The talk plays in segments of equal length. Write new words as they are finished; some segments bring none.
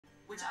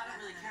which I don't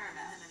really care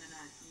about. No.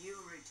 You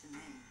were rude to me.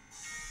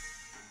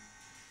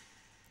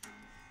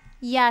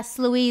 Yes,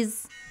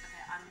 Louise. Okay,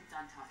 I'm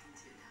done talking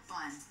to you now.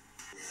 Fine.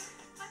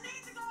 I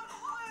need to go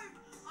home.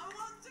 I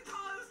want to go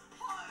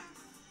home.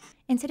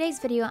 In today's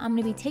video, I'm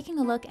going to be taking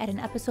a look at an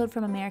episode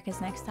from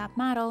America's Next Top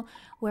Model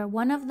where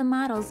one of the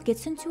models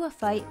gets into a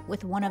fight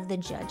with one of the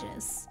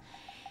judges.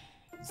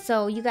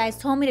 So you guys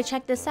told me to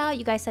check this out.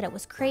 You guys said it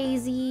was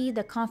crazy,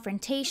 the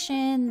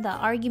confrontation, the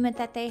argument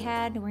that they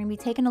had. We're going to be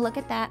taking a look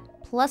at that,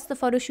 plus the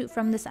photo shoot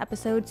from this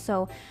episode.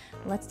 So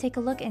let's take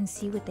a look and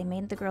see what they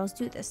made the girls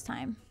do this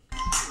time.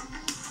 Hi.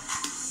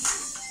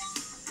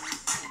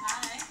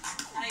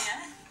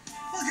 Hiya.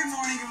 Well, good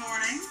morning, good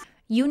morning.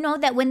 You know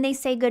that when they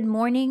say good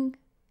morning,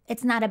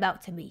 it's not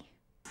about to be.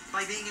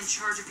 By being in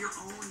charge of your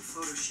own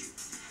photo shoot.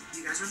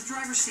 You guys are in the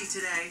driver's seat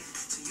today,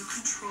 so you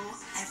control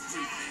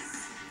everything.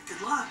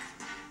 Good luck.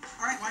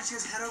 All right, why don't you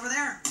guys head over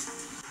there?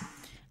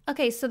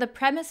 Okay, so the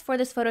premise for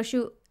this photo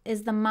shoot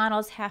is the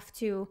models have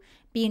to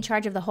be in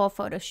charge of the whole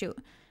photo shoot.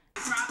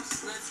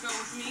 Props, let's go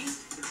with me.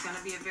 It's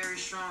gonna be a very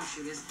strong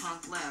shoot. It's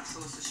punk left, so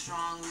it's a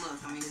strong look.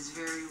 I mean, it's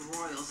very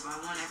royal, so I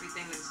want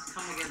everything to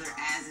come together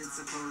as it's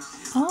supposed to.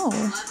 Oh.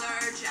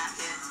 Leather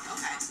jacket.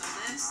 Okay, so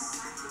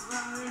this.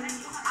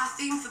 Our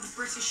theme for the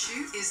British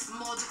shoot is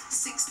mod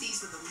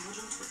 60s with a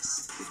modern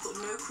twist. We've got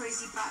no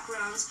crazy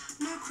backgrounds,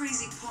 no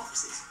crazy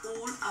pops. It's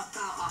all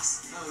about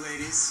us. Hello,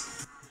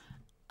 ladies.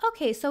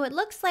 Okay, so it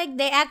looks like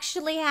they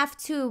actually have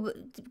to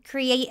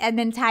create an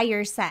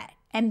entire set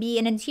and be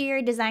an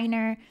interior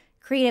designer,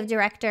 creative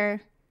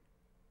director,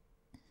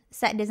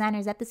 set designer.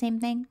 Is that the same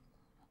thing?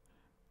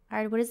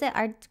 Art, what is it?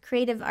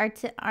 Creative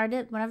art,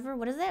 whatever.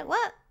 What is it?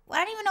 What?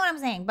 I don't even know what I'm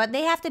saying. But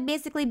they have to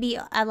basically be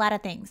a lot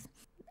of things.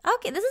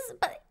 Okay,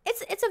 but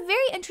it's a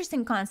very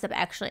interesting concept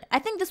actually. I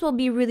think this will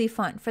be really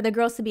fun for the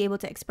girls to be able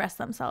to express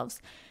themselves.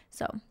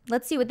 So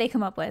let's see what they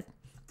come up with.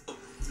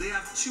 They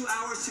have 2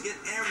 hours to get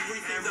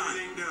everything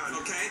done.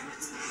 Okay?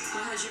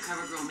 What has your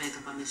cover girl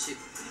makeup on this shoot?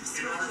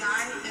 Strong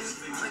eye and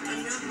like a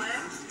new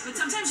lip. But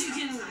sometimes you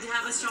can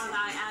have a strong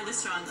eye and a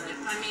strong lip.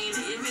 I mean,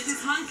 if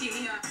it's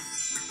hunky.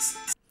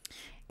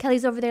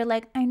 Kelly's over there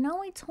like, I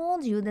know I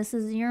told you this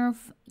is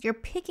you're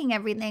picking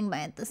everything, but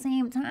at the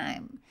same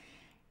time,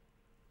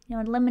 you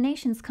know,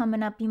 elimination's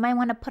coming up. You might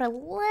want to put a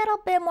little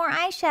bit more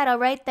eyeshadow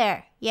right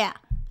there. Yeah.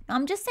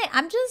 I'm just saying,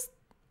 I'm just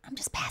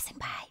passing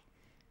by.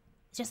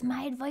 It's just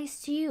my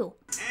advice to you.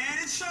 And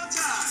it's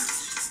showtime.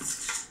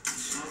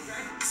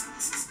 Okay.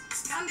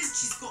 Candice,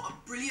 she's got a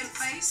brilliant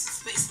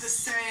face, but it's the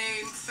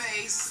same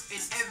face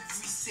in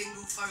every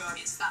single photo.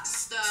 It's that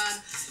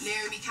stern,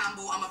 Naomi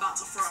Campbell, I'm about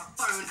to throw a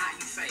phone at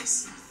you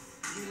face.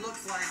 You look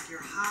like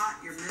you're hot,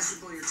 you're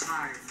miserable, you're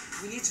tired.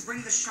 We need to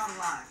bring this shot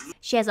alive.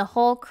 She has a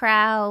whole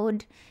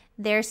crowd.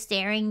 They're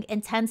staring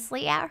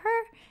intensely at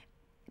her.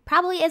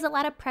 Probably is a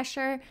lot of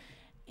pressure.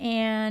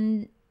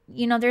 And,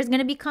 you know, there's going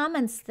to be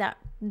comments that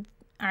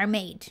are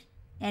made.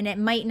 And it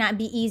might not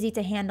be easy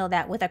to handle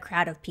that with a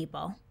crowd of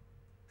people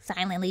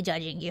silently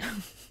judging you.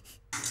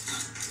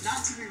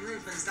 Not to be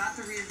rude, but is that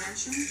the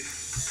reinvention?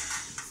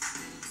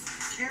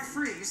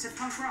 Carefree, you said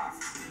punk rock.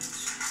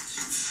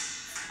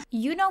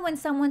 You know when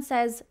someone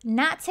says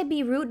not to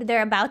be rude,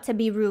 they're about to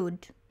be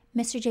rude.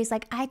 Mr. J's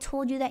like, I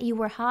told you that you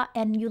were hot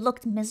and you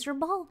looked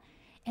miserable,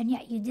 and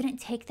yet you didn't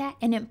take that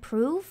and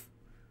improve?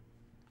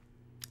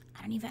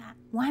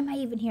 Why am I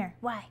even here?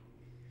 Why?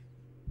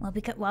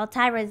 Well,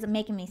 Tyra is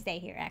making me stay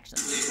here,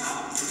 actually.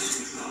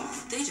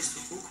 They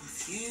just were all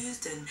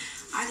confused and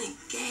I didn't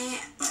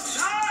get.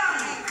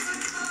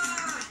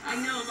 I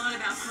know a lot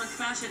about punk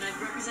fashion.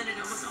 I've represented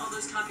almost all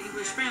those top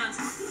English brands.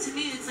 To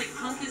me, it's like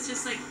punk is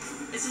just like,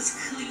 it's just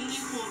clean,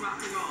 cool rock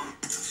and roll.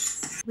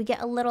 We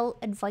get a little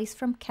advice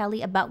from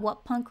Kelly about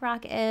what punk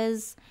rock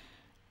is.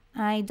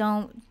 I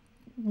don't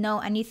know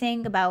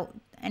anything about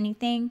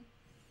anything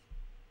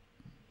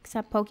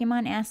except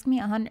Pokemon. Ask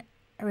me.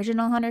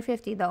 Original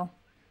 150 though.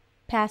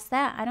 Past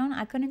that,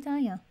 I couldn't tell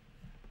you.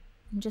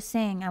 I'm just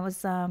saying, I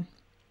was the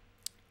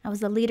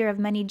leader of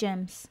many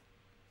gyms.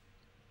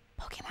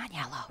 Pokemon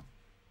Yellow.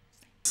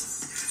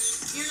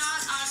 You're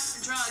not on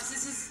drugs.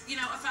 This is, you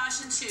know, a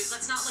fashion shoot.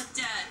 Let's not look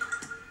dead.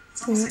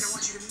 It's almost like I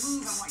want you to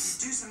move, I want you to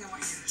do something, I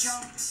want you to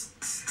jump.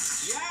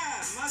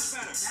 Yeah, much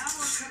better. Now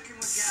we're cooking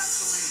with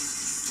gasoline.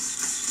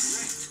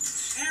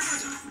 Hammer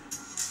time.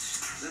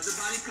 Let the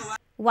body collapse.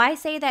 Why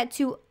say that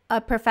to a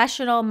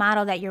professional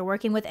model that you're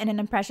working with in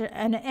a professional?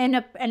 I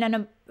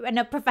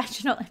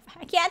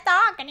can't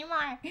talk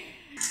anymore.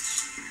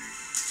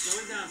 Slow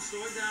it down,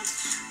 slow it down.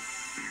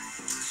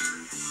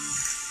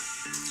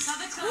 Not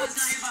the clothes,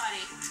 not your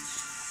body.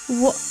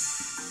 What?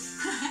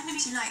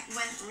 She like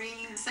went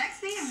really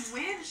sexy and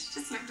weird. She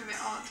just looked a bit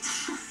odd.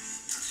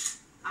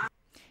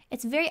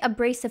 It's very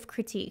abrasive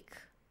critique.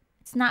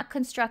 It's not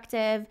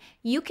constructive.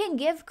 You can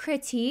give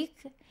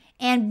critique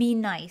and be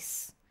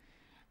nice,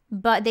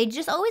 but they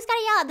just always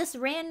gotta yell at this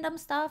random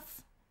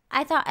stuff.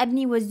 I thought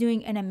Ebony was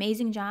doing an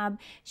amazing job.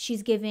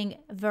 She's giving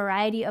a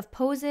variety of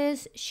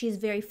poses. She's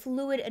very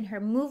fluid in her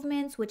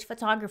movements, which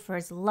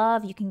photographers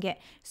love. You can get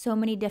so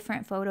many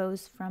different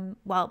photos from,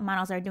 well,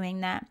 models are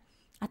doing that.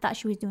 I thought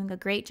she was doing a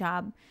great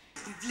job.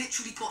 We've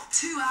literally got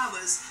 2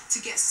 hours to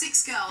get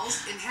 6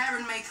 girls in hair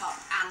and makeup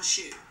and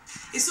shoot.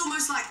 It's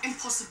almost like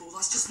impossible.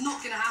 That's just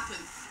not going to happen.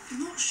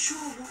 I'm not sure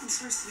what I'm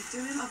supposed to be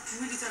doing. I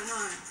really don't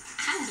know.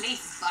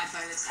 Annalise is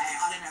bipolar today.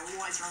 I don't know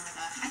what is wrong with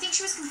her. I think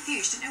she was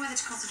confused. Didn't know whether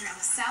to concentrate on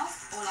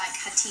herself or like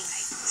her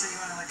teammates. So you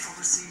want to like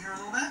oversee her a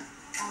little bit?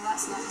 Oh,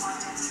 that's not my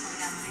job. It's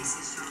probably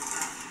Annalise's job.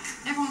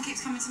 Everyone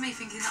keeps coming to me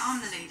thinking that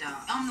I'm the leader.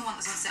 I'm the one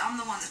that's on set. I'm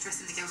the one that's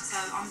dressing the girls. So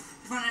I'm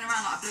running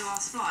around like a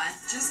blue-ass fly.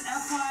 Just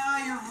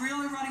FYI, you're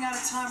really running out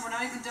of time. We're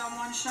not even done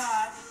one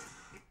shot.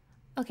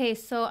 Okay,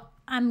 so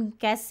I'm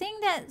guessing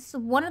that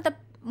one of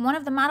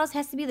the models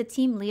has to be the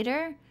team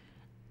leader.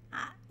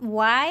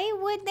 Why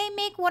would they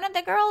make one of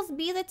the girls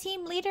be the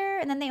team leader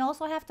and then they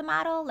also have to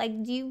model? Like,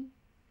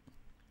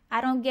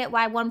 I don't get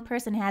why one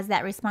person has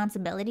that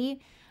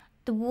responsibility.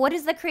 What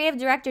is the creative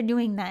director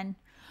doing then?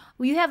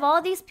 Well, you have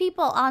all these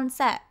people on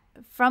set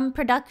from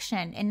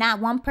production and not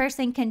one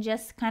person can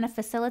just kind of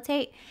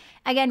facilitate.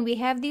 Again, we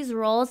have these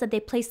roles that they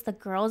place the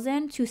girls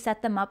in to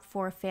set them up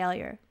for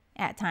failure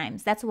at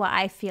times. That's what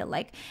I feel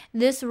like.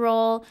 This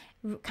role,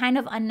 kind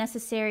of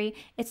unnecessary.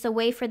 It's a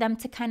way for them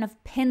to kind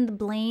of pin the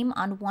blame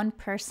on one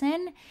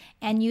person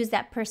and use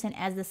that person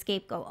as the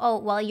scapegoat. Oh,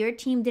 well, your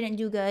team didn't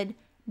do good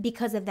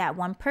because of that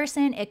one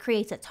person. It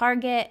creates a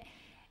target.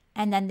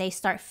 And then they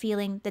start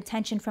feeling the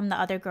tension from the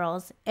other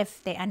girls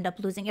if they end up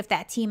losing, if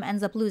that team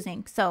ends up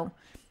losing. So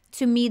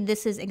to me,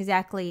 this is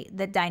exactly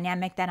the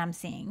dynamic that I'm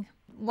seeing.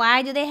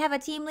 Why do they have a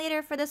team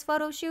leader for this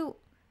photo shoot?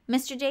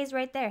 Mr. J's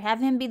right there.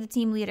 Have him be the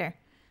team leader.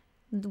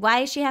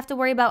 Why does she have to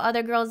worry about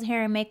other girls'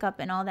 hair and makeup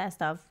and all that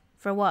stuff?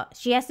 For what?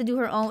 She has to do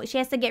her own. She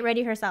has to get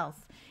ready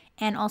herself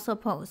and also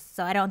pose.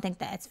 So I don't think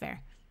that it's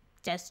fair.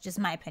 Just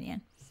my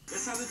opinion.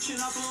 Let's have the chin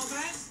up a little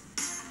bit.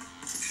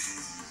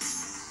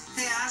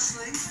 Hey,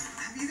 Ashley,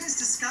 have you guys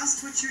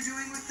discussed what you're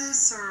doing with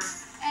this, or?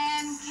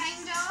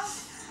 Kind of.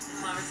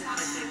 Flowers and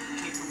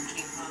they came from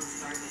King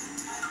Kong's garden.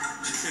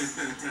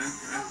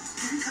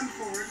 You can come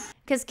forward.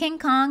 Because King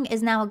Kong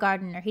is now a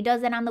gardener. He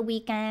does it on the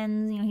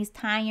weekends. You know, he's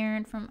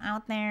tired from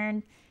out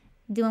there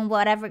doing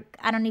whatever.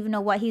 I don't even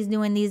know what he's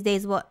doing these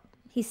days.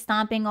 He's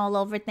stomping all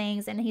over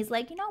things. And he's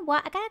like, you know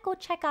what? I got to go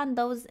check on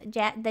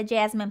the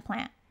jasmine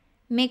plant.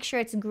 Make sure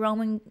it's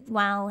growing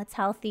well. It's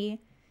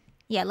healthy.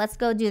 Yeah, let's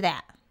go do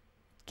that.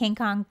 King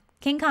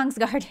Kong's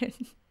garden.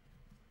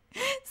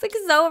 It's like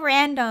so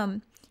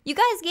random. You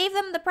guys gave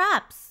them the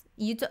props.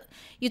 You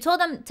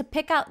told them to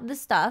pick out the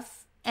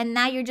stuff. And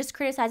now you're just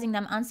criticizing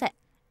them on set.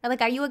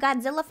 Like, are you a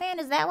Godzilla fan?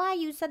 Is that why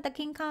you said the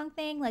King Kong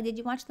thing? Like, did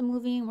you watch the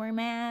movie and were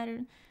mad?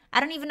 Or, I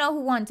don't even know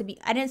who won.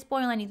 I didn't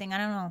spoil anything. I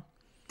don't know.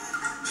 You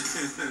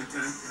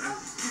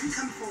can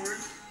come forward.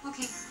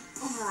 Okay.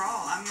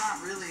 Overall, I'm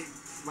not really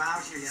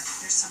wowed here yet.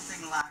 There's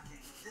something lacking.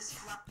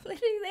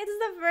 Literally, this is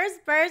the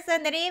first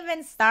person. They didn't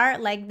even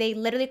start. Like, they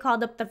literally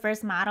called up the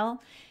first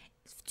model.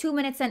 2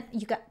 minutes in,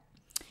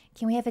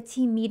 can we have a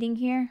team meeting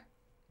here?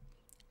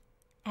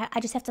 I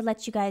just have to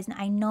let you guys know.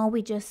 I know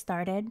we just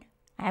started.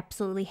 I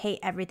absolutely hate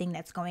everything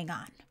that's going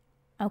on.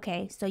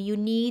 Okay, so you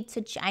need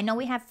to. I know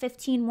we have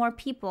 15 more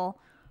people,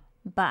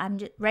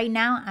 but right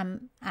now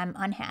I'm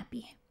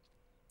unhappy.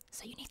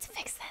 So you need to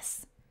fix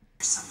this.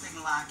 There's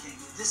something lacking.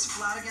 This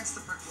flat against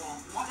the brick wall.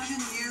 What can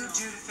you do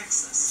to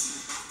fix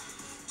this?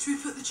 Should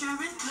we put the chair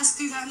in? Let's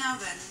do that now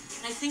then.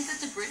 I think that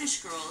the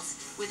British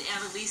girls, with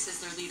Annalise as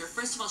their leader,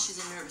 first of all, she's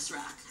a nervous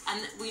wreck.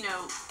 And we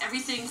know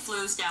everything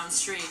flows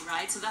downstream,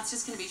 right? So that's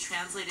just going to be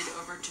translated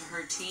over to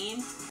her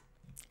team.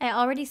 I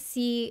already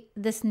see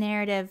this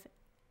narrative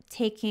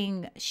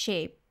taking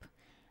shape.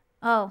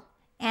 Oh,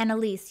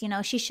 Annalise,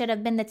 she should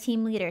have been the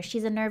team leader.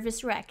 She's a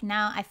nervous wreck.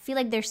 Now I feel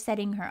like they're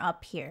setting her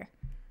up here.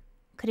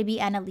 Could it be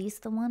Annalise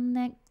the one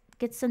that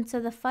gets into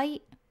the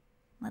fight?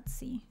 Let's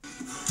see.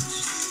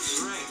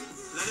 Great.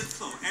 Let it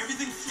flow.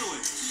 Everything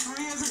fluid.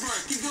 Free as a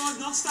bird. Keep going.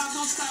 Don't stop.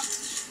 Don't stop.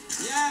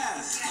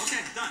 Yes.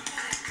 Okay, done.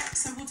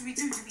 So what do we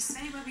do? Do we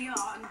stay where we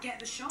are and get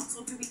the shots,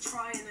 or do we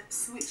try and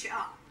switch it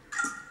up?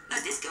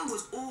 Like, this girl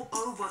was all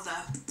over the...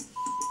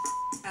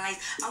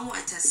 Like, I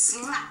wanted to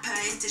slap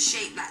her into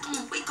shape. Like, come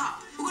on, wake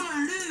up. We're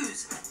gonna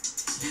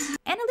lose.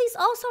 Annalise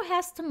also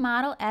has to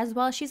model as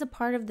well. She's a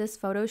part of this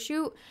photo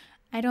shoot.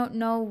 I don't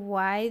know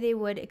why they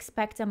would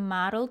expect a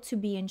model to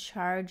be in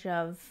charge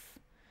of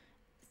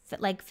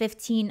like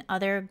 15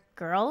 other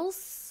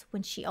girls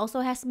when she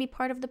also has to be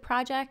part of the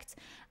project.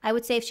 I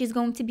would say if she's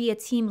going to be a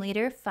team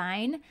leader,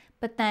 fine,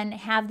 but then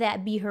have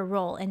that be her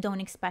role and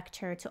don't expect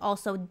her to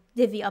also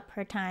divvy up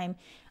her time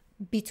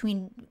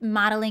between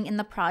modeling in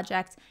the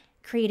project,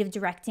 creative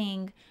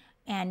directing,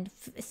 and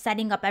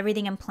setting up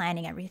everything and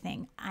planning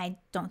everything. I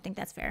don't think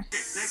that's fair.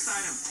 Next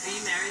item. Are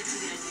you married to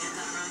the idea of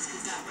that rose?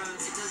 Because that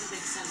rose, it doesn't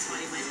make sense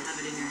why you might have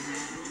it in your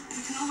hair.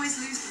 You can always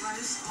lose the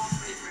rose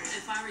halfway through.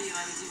 If I were you,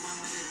 I would do one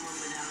with it and one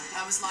without.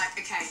 I was like,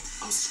 okay,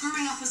 I'm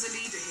screwing up as a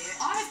leader here.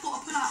 I've got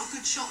to put out a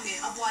good shot here,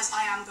 otherwise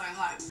I am going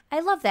home. I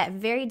love that.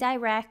 Very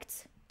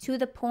direct, to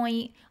the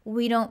point.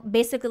 We don't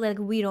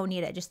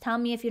need it. Just tell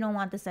me if you don't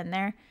want this in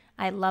there.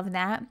 I love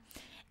that.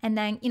 And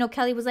then,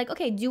 Kelly was like,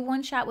 okay, do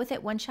one shot with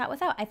it, one shot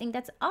without. I think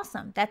that's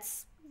awesome.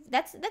 That's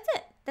that's it.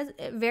 That's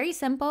very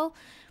simple.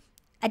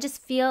 I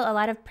just feel a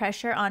lot of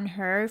pressure on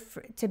her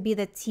to be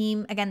the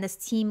team, again, this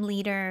team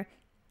leader.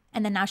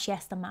 And then now she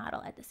has to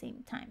model at the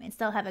same time and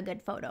still have a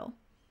good photo.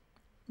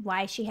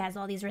 Why she has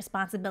all these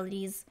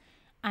responsibilities,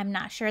 I'm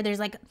not sure. There's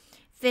like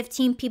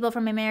 15 people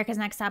from America's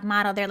Next Top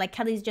Model. They're like,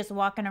 Kelly's just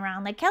walking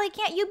around. Like, Kelly,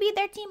 can't you be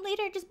their team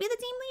leader? Just be the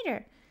team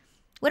leader.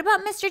 What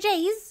about Mr. J?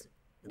 He's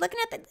looking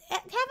at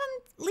have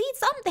him lead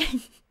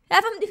something.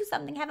 Have him do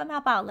something. Have him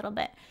help out a little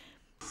bit.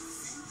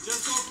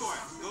 Just go for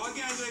it. Go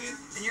again, baby.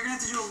 And you're gonna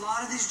have to do a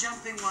lot of these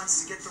jumping ones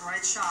to get the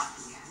right shot.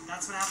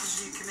 That's what happens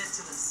when you commit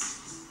to this.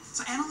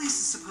 So Annalise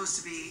is supposed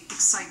to be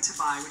excited to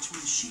buy, which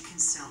means she can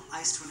sell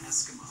ice to an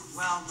Eskimo.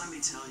 Well, let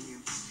me tell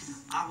you,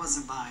 I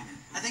wasn't buying it.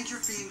 I think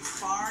you're being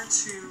far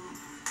too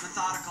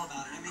methodical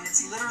about it. I mean,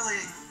 it's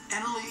literally,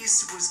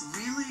 Annalise was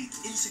really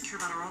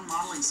insecure about her own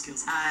modeling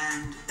skills.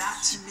 And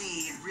that, to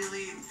me,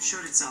 really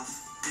showed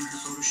itself in her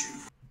photo shoot.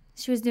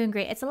 She was doing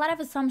great. It's a lot of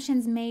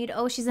assumptions made.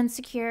 Oh, she's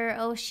insecure.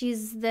 Oh,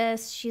 she's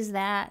this, she's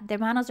that. Their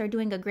models are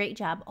doing a great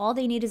job. All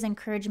they need is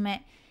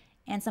encouragement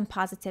and some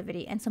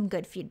positivity and some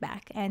good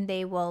feedback, and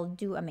they will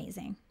do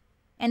amazing.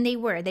 And they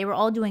were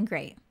all doing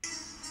great.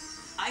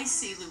 I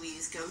see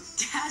Louise go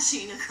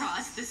dashing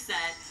across the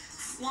set,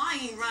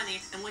 flying,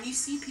 running, and when you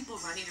see people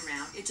running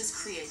around, it just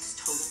creates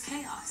total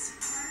chaos.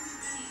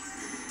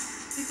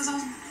 Because I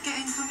was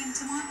coming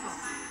to Michael.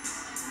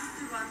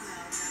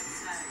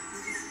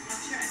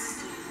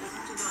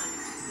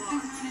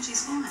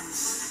 Energy's fine.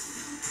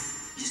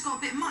 You just got a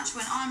bit much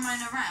when I'm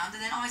running around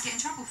and then I get in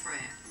trouble for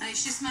it. And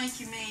it's just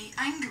making me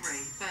angry.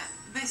 But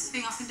the best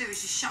thing I can do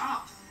is just shut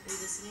up. Are you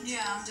listening?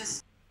 Yeah, I'm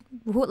just...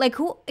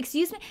 Who,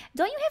 excuse me?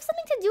 Don't you have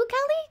something to do,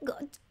 Kelly?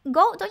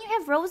 Go, don't you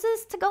have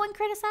roses to go and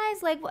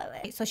criticize? Like,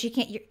 what? So she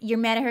can't, you're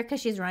mad at her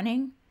because she's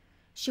running?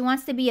 She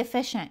wants to be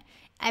efficient.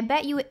 I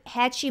bet you,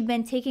 had she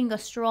been taking a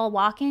stroll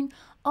walking,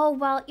 oh,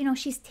 well,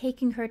 she's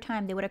taking her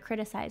time. They would have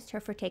criticized her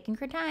for taking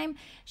her time.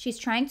 She's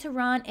trying to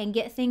run and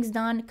get things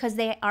done because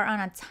they are on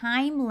a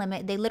time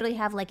limit. They literally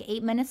have like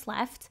 8 minutes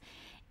left.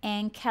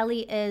 And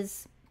Kelly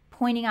is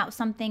pointing out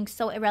something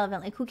so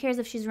irrelevant. Like, who cares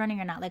if she's running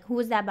or not? Like, who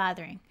is that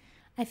bothering?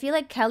 I feel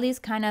like Kelly's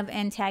kind of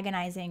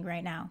antagonizing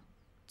right now.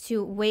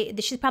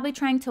 She's probably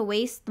trying to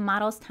waste the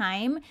model's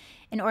time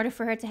in order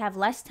for her to have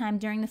less time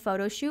during the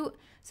photo shoot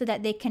so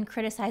that they can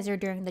criticize her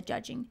during the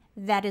judging.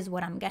 That is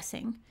what I'm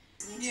guessing.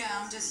 Yeah,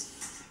 I'm just...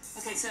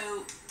 Okay,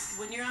 so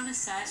when you're on a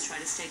set, try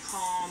to stay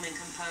calm and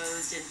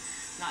composed and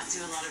not do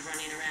a lot of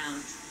running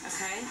around,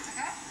 okay?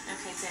 Okay.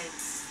 Okay,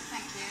 thanks.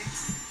 Thank you.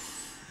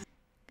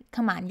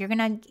 Come on, you're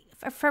gonna...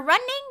 For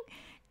running?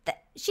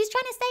 She's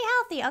trying to stay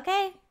healthy,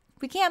 okay?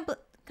 We can't...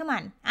 Come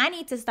on, I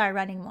need to start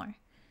running more.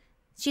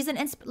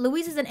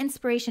 Louise is an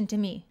inspiration to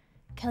me.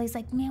 Kelly's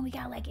like, man, we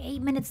got like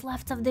 8 minutes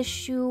left of this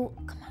shoot.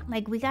 Come on,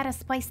 like, we gotta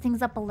spice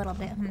things up a little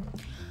bit.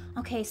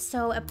 Okay,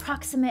 so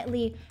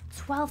approximately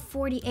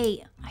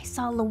 12:48, I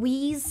saw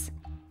Louise.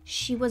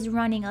 She was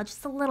running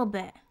just a little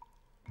bit.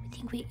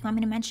 You want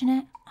me to mention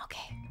it?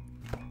 Okay,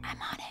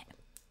 I'm on it.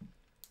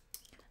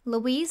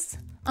 Louise,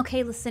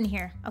 okay, listen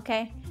here,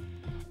 okay?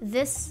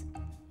 This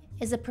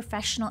is a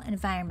professional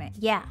environment.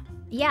 Yeah,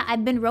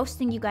 I've been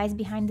roasting you guys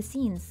behind the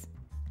scenes.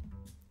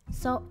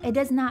 So it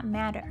does not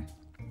matter.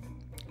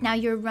 Now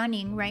you're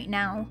running right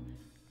now.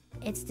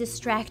 It's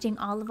distracting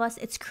all of us.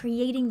 It's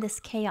creating this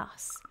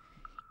chaos.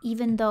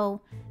 Even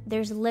though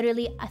there's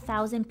literally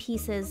 1,000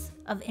 pieces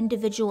of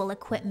individual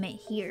equipment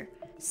here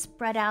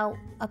spread out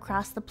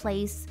across the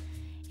place.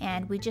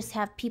 And we just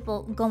have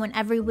people going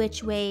every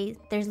which way.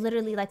 There's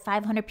literally like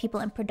 500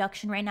 people in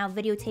production right now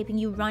videotaping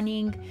you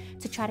running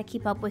to try to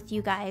keep up with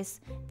you guys.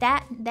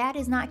 That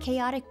is not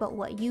chaotic, but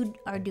what you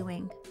are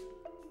doing.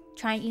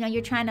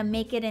 You're trying to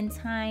make it in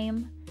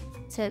time.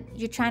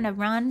 You're trying to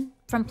run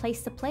from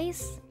place to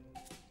place.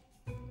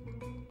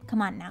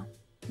 Come on now.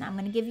 Now I'm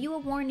gonna give you a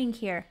warning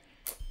here,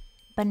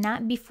 but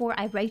not before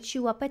I write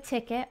you up a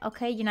ticket.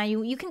 Okay,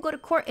 you can go to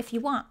court if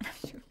you want.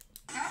 Okay,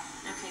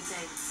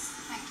 thanks.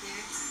 Thank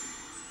you.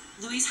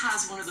 Louise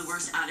has one of the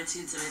worst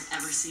attitudes that I've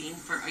ever seen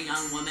for a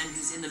young woman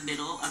who's in the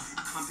middle of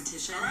a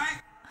competition. All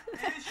right?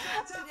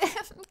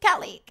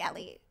 Kelly,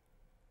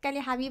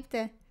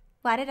 Habibti.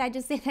 Why did I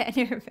just say that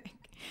in Arabic?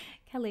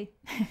 Kelly.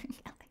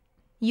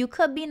 You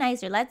could be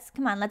nicer. Let's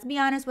be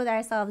honest with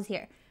ourselves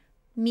here.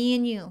 Me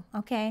and you,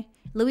 okay?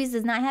 Louise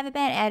does not have a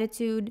bad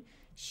attitude.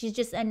 She's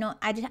just annoying.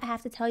 I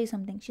have to tell you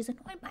something. She's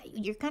annoyed by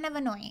you. You're kind of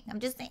annoying. I'm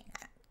just saying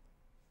that.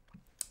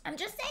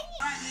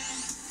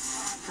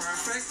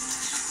 Perfect.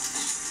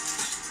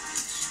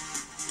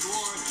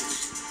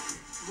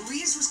 Gorgeous.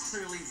 Louise was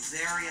clearly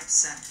very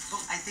upset, but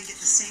I think at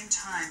the same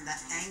time,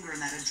 that anger and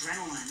that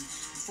adrenaline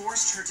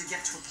forced her to get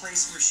to a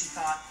place where she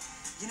thought,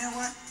 you know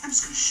what? I'm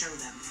just going to show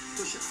them.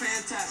 Push it.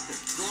 Fantastic.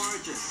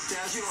 Gorgeous. Stay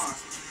as you are.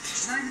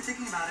 She's not even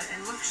thinking about it,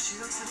 and look, she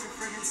looks like a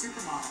friggin'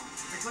 supermodel.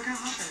 Like, look how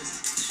hot that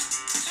is.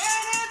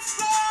 And it's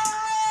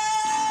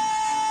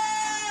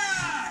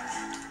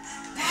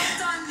Well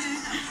done,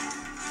 Luke.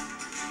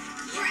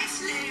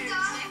 Yes, Luke.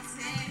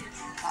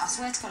 I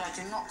swear to God, I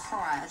do not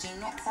cry. I do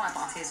not cry,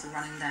 but our tears were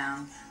running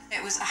down.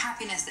 It was a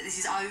happiness that this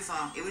is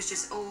over. It was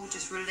just all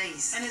just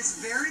released. And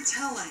it's very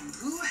telling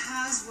who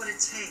has what it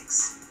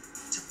takes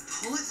to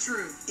pull it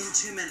through in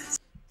 2 minutes.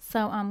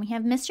 So we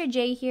have Mr.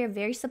 J here,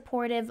 very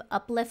supportive,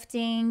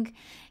 uplifting,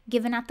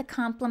 giving out the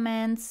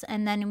compliments.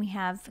 And then we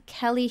have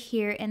Kelly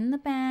here in the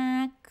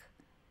back.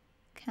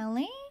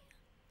 Kelly,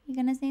 you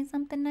gonna say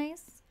something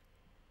nice?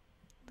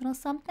 Little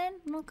something?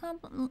 Little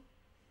compliment?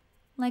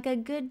 Like a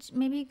good,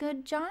 maybe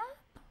good job?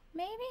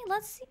 Maybe?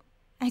 Let's see.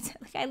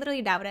 I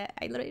literally doubt it.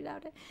 I literally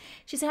doubt it.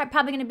 She's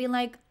probably gonna be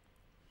like,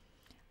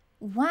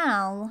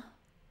 well,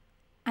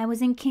 I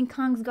was in King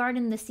Kong's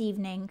garden this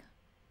evening.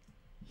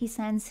 He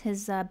sends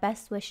his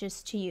best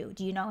wishes to you.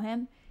 Do you know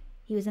him?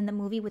 He was in the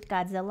movie with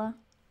Godzilla.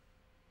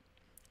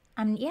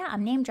 I'm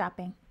name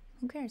dropping.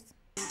 Who cares?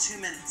 In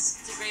 2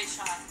 minutes. It's a great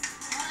shot. All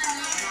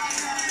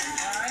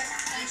right,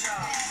 good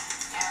job.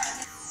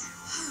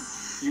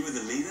 You were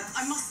the leader?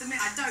 I must admit,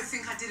 I don't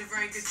think I did a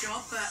very good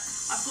job, but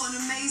I've got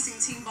an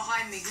amazing team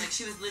behind me. Like,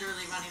 she was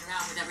literally running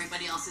around with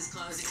everybody else's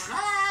clothes and going,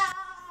 ah!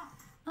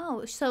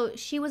 Oh, so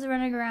she was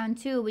running around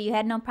too, but you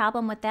had no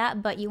problem with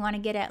that, but you want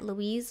to get at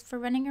Louise for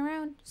running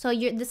around? So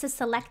this is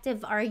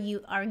selective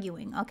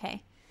arguing.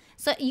 Okay.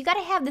 So you got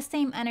to have the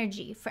same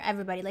energy for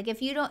everybody. Like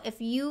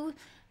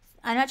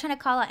I'm not trying to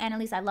call out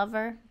Annalise, I love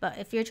her, but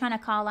if you're trying to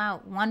call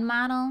out one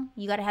model,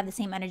 you got to have the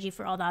same energy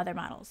for all the other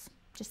models.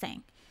 Just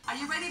saying. Are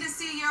you ready to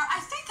see your, I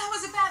think I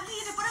was a bad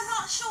leader, but I'm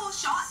not sure,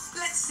 shot?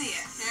 Let's see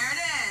it. Here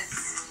it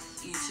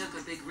is. You took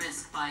a big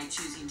risk by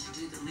choosing to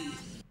do the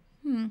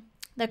lead.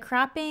 The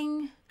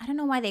cropping, I don't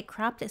know why they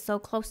cropped it so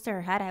close to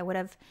her head. I would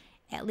have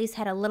at least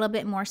had a little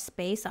bit more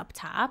space up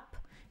top.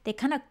 They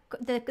kind of,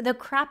 the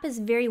crop is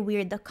very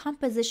weird. The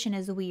composition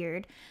is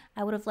weird.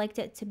 I would have liked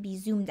it to be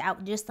zoomed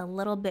out just a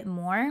little bit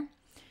more.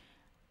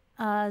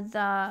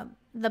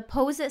 The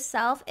pose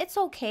itself, it's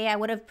okay. I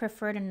would have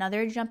preferred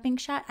another jumping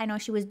shot. I know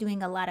she was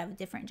doing a lot of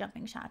different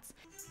jumping shots.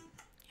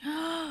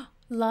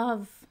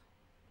 Love.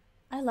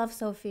 I love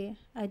Sophie.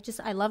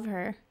 I love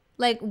her.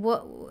 Like,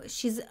 what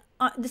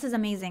this is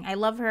amazing. I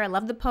love her. I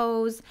love the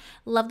pose.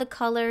 Love the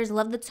colors.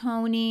 Love the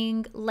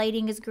toning.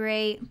 Lighting is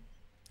great.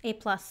 A+.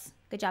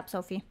 Good job,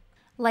 Sophie.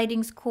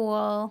 Lighting's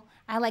cool.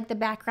 I like the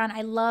background.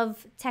 I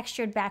love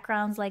textured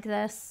backgrounds like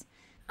this.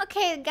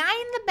 Okay, the guy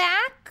in the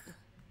back.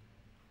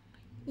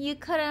 You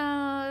could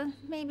have,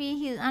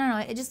 maybe I don't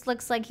know. It just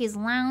looks like he's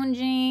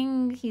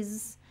lounging.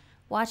 He's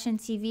watching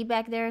TV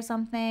back there or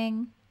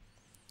something.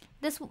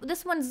 This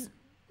one's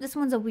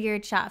a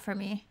weird shot for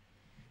me.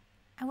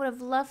 I would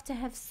have loved to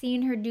have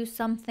seen her do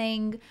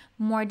something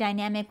more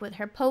dynamic with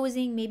her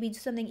posing. Maybe do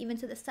something even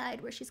to the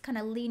side where she's kind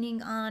of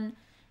leaning on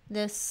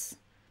this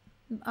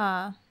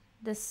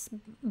this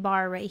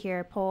bar right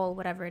here, pole,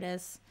 whatever it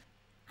is.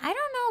 I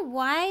don't know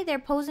why they're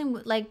posing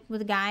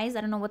with guys.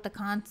 I don't know what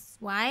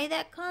why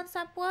that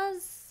concept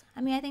was.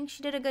 I mean, I think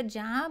she did a good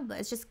job, but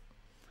it's just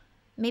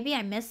maybe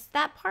I missed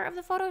that part of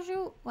the photo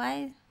shoot.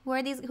 Why? Who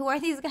are these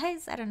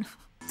guys? I don't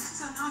know.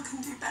 So now I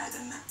can do better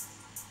than that.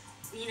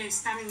 You know,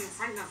 standing in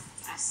front of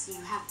us,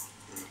 you have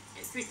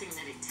everything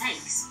that it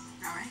takes.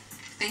 All right.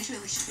 Thank you,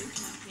 Alicia.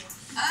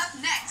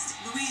 Up next,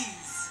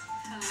 Louise.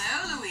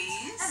 Hello,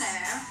 Louise.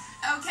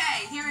 Hello.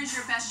 Okay, here is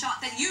your best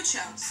shot that you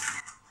chose.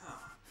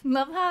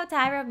 Love how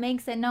Tyra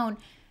makes it known.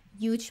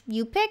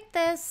 You picked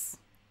this.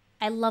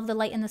 I love the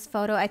light in this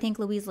photo. I think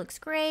Louise looks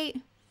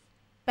great.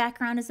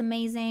 Background is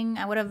amazing.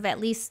 I would have at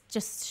least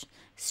just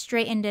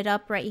straightened it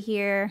up right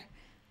here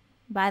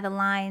by the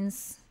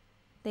lines.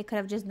 They could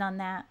have just done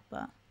that,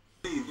 but...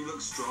 You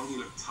look strong, you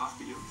look tough,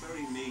 but you look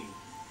very mean.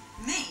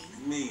 Mean?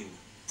 Mean.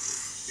 I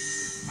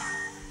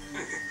feel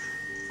like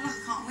I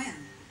can't win.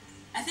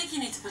 I think you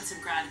need to put some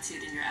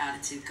gratitude in your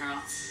attitude,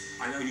 girl.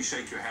 I know you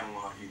shake your head a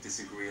lot, you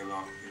disagree a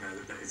lot, you know,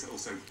 that it's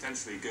also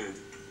potentially good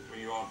when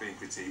you are being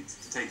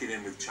critiqued to take it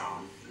in with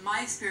charm.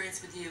 My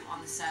experience with you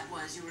on the set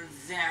was you were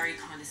very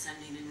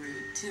condescending and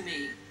rude to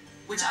me,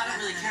 which I don't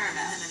really care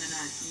about.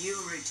 No. You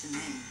were rude to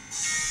me.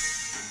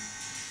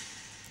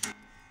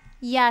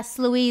 Yes,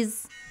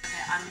 Louise.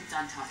 Okay, I'm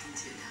done talking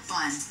to you now.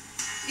 Fine.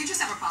 You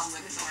just have a problem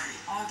with authority.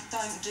 I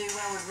don't do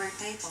well with rude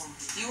people.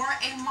 You are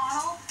a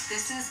model.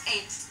 This is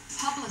a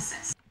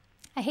publicist.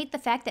 I hate the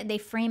fact that they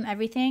frame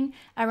everything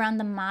around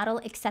the model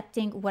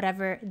accepting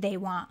whatever they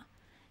want.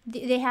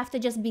 They have to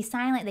just be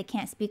silent. They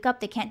can't speak up.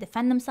 They can't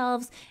defend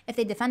themselves. If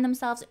they defend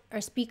themselves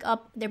or speak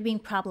up, they're being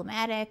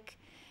problematic.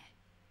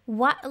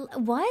 What?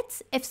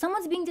 If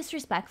someone's being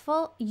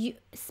disrespectful, you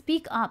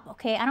speak up,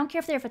 okay? I don't care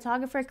if they're a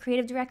photographer,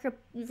 creative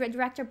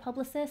director,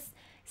 publicist.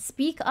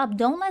 Speak up.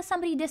 Don't let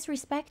somebody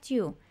disrespect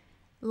you.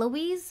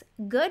 Louise,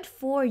 good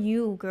for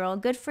you, girl.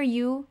 Good for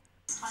you.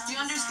 Do you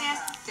understand?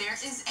 There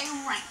is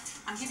a rank.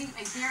 I'm giving you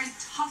a very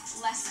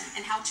tough lesson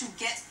in how to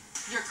get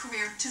your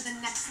career to the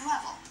next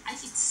level.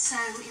 It's so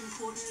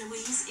important,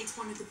 Louise. It's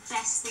one of the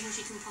best things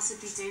you can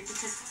possibly do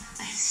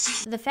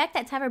because... The fact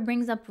that Tyra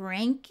brings up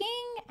ranking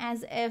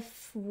as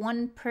if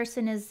one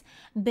person is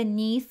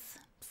beneath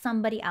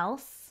somebody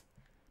else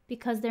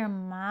because they're a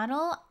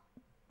model,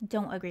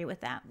 don't agree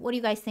with that. What do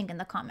you guys think in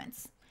the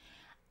comments?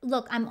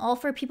 look, I'm all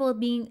for people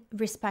being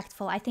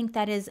respectful. I think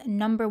that is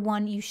number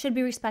one. You should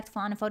be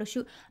respectful on a photo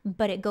shoot,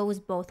 but it goes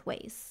both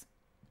ways.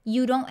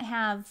 You don't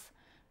have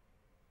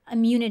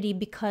immunity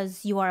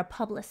because you are a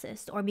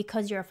publicist or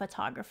because you're a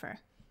photographer.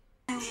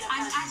 I'm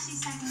actually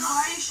saying,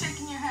 Why are you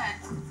shaking your head?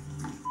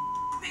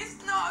 Please,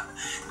 no.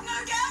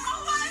 No, get out of my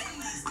way.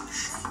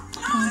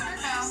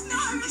 No,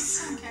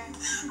 it's okay.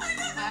 I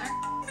never better?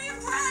 be a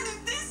brand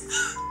of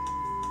this.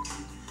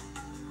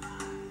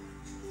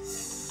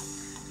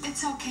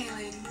 It's okay,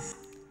 ladies.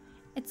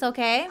 It's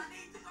okay. I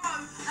need to go.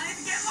 I need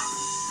to get my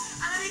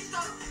and I need to go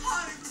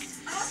home.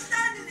 And I'm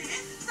standing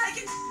here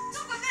taking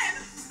top of them.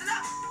 And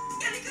that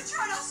Kelly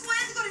Cutrone, I swear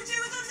to God, if she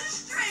was on the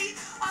street,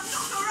 I'd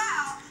knock her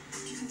out.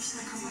 You think she's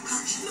gonna come back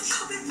up? She's not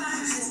coming back.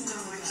 No,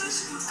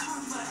 she's not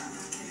coming back.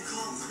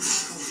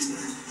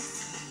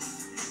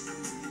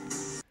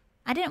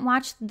 I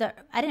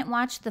didn't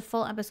watch the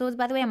full episodes,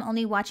 by the way. I'm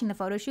only watching the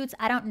photo shoots.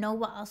 I don't know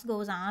what else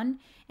goes on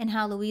and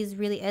how Louise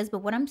really is, but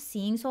what I'm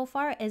seeing so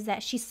far is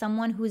that she's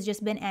someone who's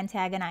just been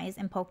antagonized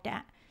and poked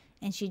at,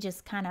 and she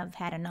just kind of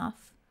had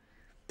enough.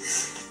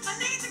 I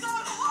need to go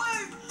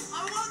home.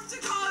 I want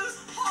to go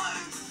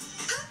home.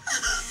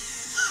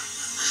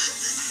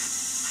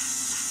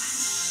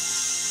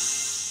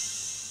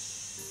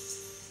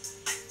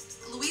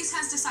 Louise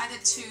has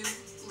decided to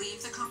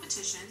leave the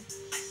competition.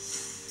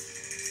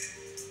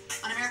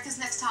 On America's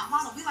Next Top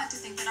Model, we like to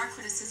think that our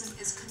criticism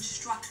is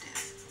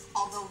constructive,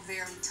 although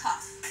very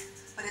tough,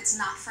 but it's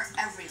not for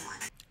everyone.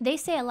 They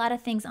say a lot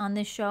of things on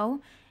this show,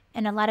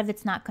 and a lot of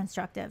it's not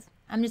constructive.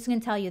 I'm just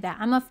going to tell you that.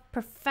 I'm a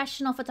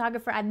professional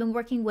photographer. I've been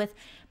working with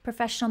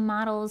professional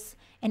models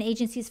and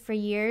agencies for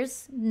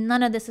years.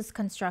 None of this is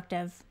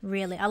constructive,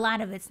 really. A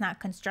lot of it's not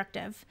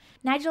constructive.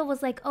 Nigel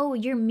was like, oh,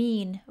 you're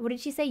mean. What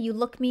did she say? You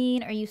look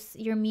mean, or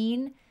you're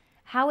mean?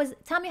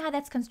 Tell me how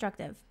that's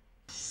constructive.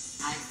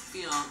 I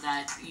feel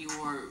that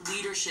your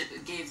leadership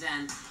gave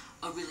them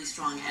a really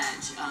strong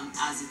edge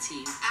as a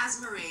team.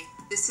 As Marie,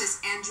 this is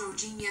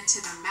androgynia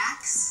to the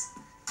max.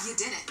 You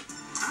did it.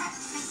 All right,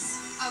 thanks.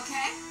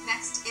 Okay,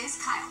 next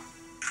is Kyle.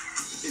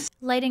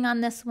 Lighting on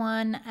this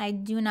one, I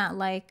do not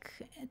like.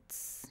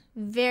 It's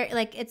very,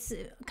 it's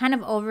kind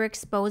of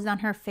overexposed on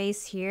her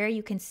face here.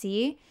 You can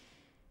see.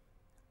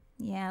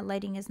 Yeah,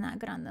 lighting is not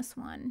good on this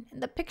one.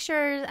 The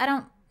pictures, I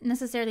don't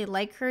necessarily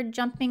like her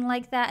jumping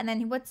like that. And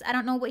then I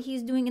don't know what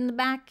he's doing in the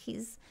back.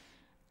 He's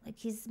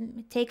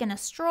taking a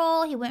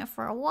stroll. He went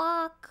for a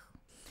walk.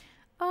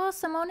 Oh,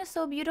 Simone is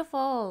so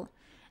beautiful.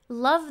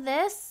 Love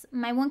this.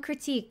 My one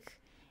critique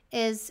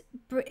is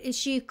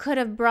she could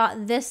have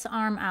brought this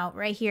arm out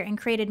right here and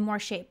created more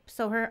shape.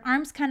 So her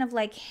arm's kind of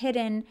like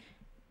hidden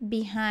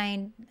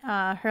behind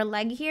her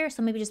leg here.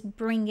 So maybe just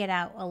bring it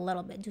out a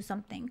little bit. Do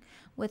something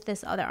with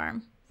this other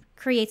arm.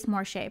 Creates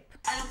more shape.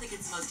 I don't think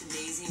it's the most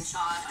amazing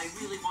shot. I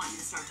really want you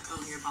to start to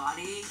own your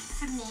body.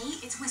 For me,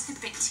 it was a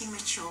bit too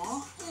mature.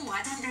 Oh,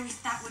 I don't know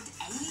if that would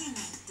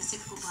alienate the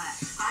typical black.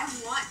 I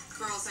want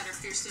girls that are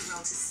fiercely real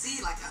to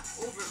see like an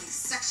overly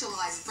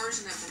sexualized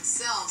version of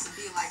themselves and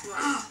be like, all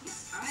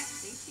right,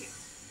 thank you,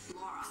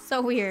 Laura. So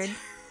weird.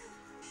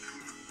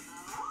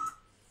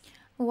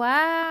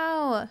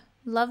 Wow.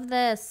 Love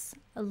this.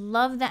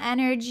 Love the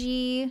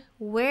energy.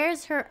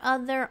 Where's her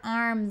other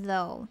arm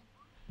though?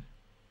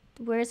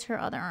 Where's her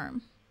other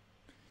arm?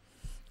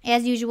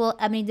 As usual,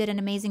 Ebony did an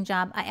amazing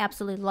job. I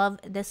absolutely love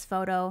this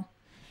photo.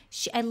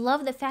 I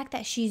love the fact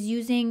that she's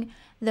using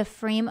the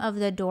frame of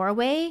the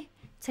doorway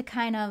to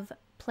kind of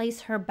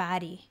place her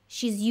body.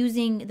 She's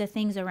using the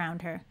things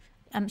around her.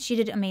 She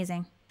did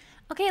amazing.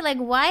 Okay, like,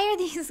 why are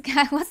these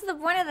guys? What's the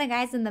point of the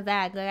guys in the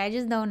back? Like, I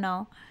just don't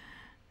know.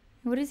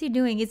 What is he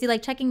doing? Is he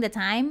like checking the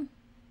time?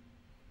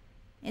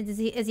 Is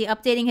he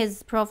updating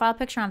his profile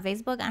picture on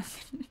Facebook? I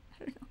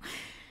don't know.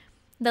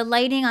 The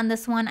lighting on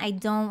this one, I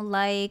don't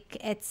like.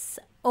 It's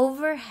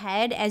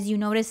overhead, as you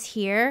notice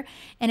here,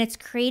 and it's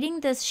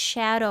creating this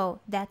shadow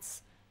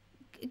that's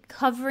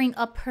covering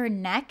up her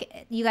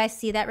neck. You guys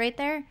see that right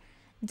there?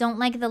 Don't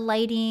like the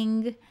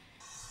lighting.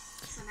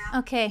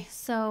 Okay,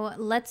 so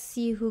let's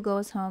see who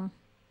goes home.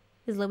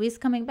 Is Louise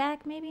coming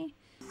back, maybe?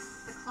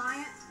 The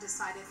client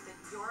decided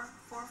that your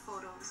 4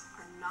 photos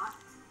are not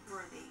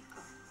worthy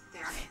of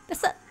their...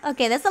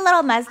 Okay, that's a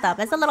little messed up.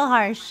 That's a little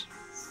harsh.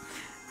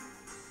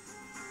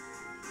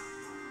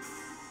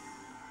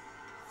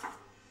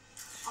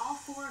 All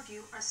 4 of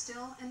you are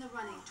still in the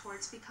running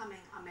towards becoming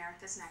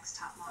America's Next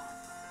Top Model.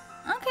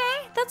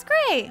 Okay, that's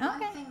great. Okay. One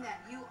thing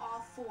that you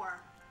all 4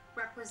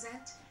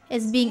 represent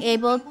is being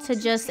able to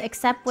just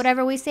accept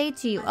whatever we say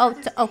to you.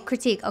 Oh,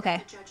 critique.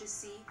 Okay. The judges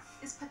see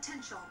is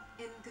potential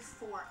in the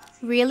 4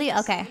 of you. Really?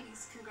 Okay.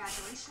 Ladies,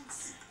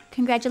 congratulations.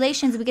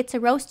 Congratulations. We get to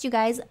roast you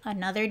guys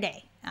another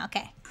day.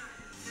 Okay.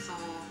 For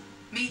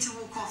me to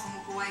walk off and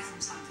walk away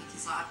from something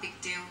is like a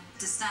big deal.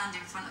 To stand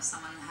in front of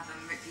someone and have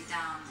them rip you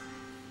down,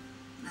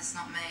 that's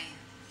not me.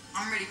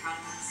 I'm really proud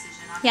of my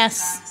decision.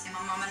 Yes. My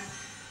mum, and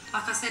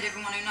like I said,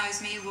 everyone who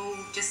knows me will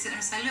just sit there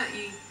and say, look,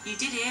 you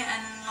did it,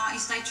 and like you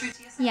stay true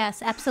to yourself.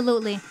 Yes,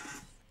 absolutely.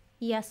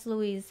 Yes,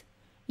 Louise.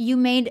 You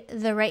made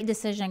the right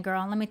decision,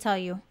 girl. Let me tell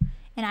you.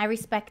 and I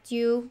respect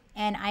you,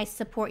 and I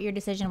support your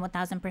decision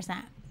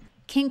 1000%.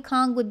 King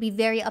Kong would be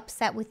very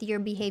upset with your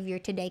behavior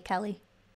today, Kelly.